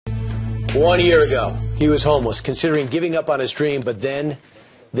1 year ago, he was homeless, considering giving up on his dream, but then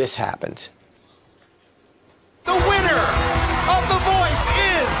this happened. The winner of The Voice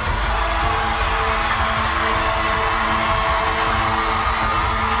is...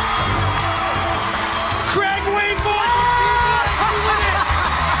 Craig Wayne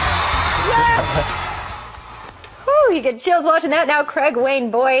Whew, you get chills watching that. Now Craig Wayne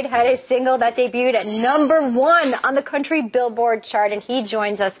Boyd had a single that debuted at #1 on the country Billboard chart, and he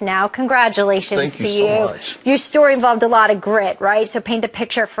joins us now. Congratulations to you. Thank you so much. Your story involved a lot of grit, right? So paint the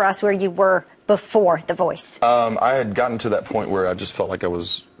picture for us where you were before The Voice. I had gotten to that point where I just felt like I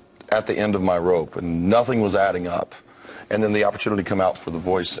was at the end of my rope and nothing was adding up. And then the opportunity came out for The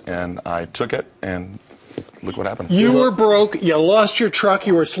Voice, and I took it, and look what happened. You were broke, you lost your truck,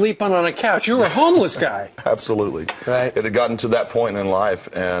 you were sleeping on a couch. You were a homeless guy. Absolutely. Right. It had gotten to that point in life,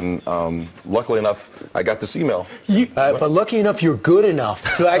 and luckily enough, I got this email. But lucky enough, you're good enough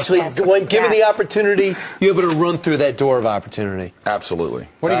to actually, when given the opportunity, you're able to run through that door of opportunity. Absolutely.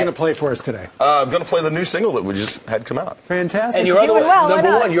 What are you going to play for us today? I'm going to play the new single that we just had come out. Fantastic. And your other doing one, well, why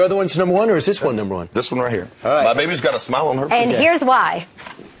number not? one. Your other one's #1, or is this one #1? This one right here. All right. My baby's got a smile on her face. And here's why.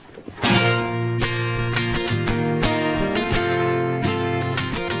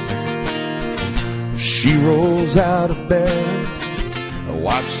 She rolls out of bed,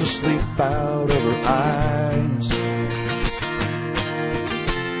 wipes the sleep out of her eyes.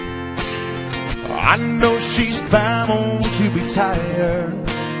 I know she's bound to be tired,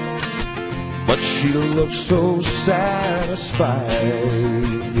 but she looks so satisfied,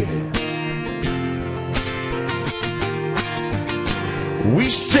 yeah. We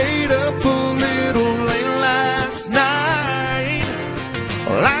stayed up a little late last night.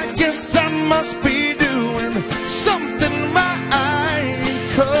 Well, I guess I must be doing something right,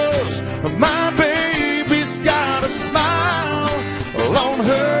 'cause my baby's got a smile on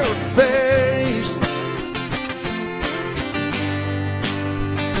her face.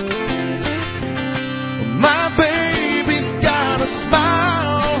 My baby's got a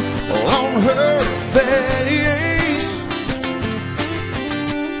smile on her face.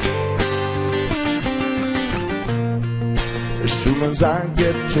 As soon as I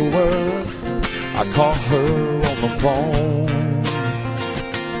get to work, I call her on the phone.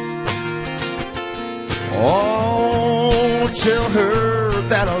 Oh, tell her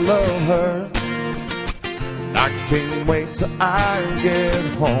that I love her. I can't wait till I get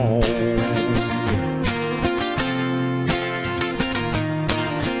home.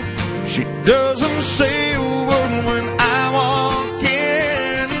 She doesn't say a word when I walk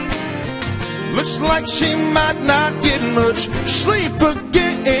in. Looks like she might not get much sleep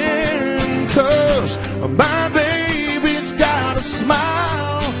again, 'cause my baby's got a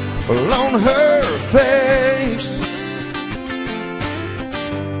smile on her face.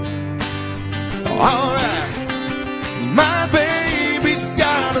 Alright, my baby's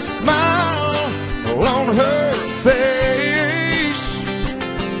got a smile on her face.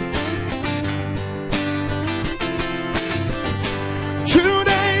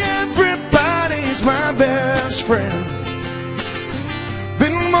 Today everybody's my best friend.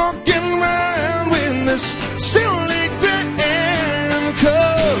 Been walking around with this silly grin,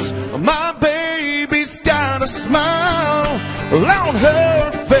 'cause my baby's got a smile on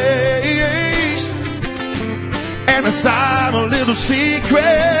her face. And aside a little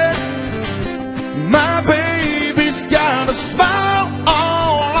secret, my baby's got a smile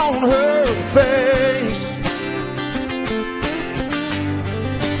all on her face.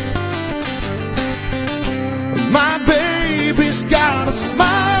 My baby's got a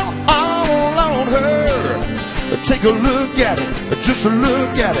smile all on her. Take a look at it, just a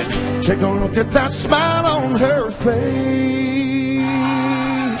look at it. Take a look at that smile on her face.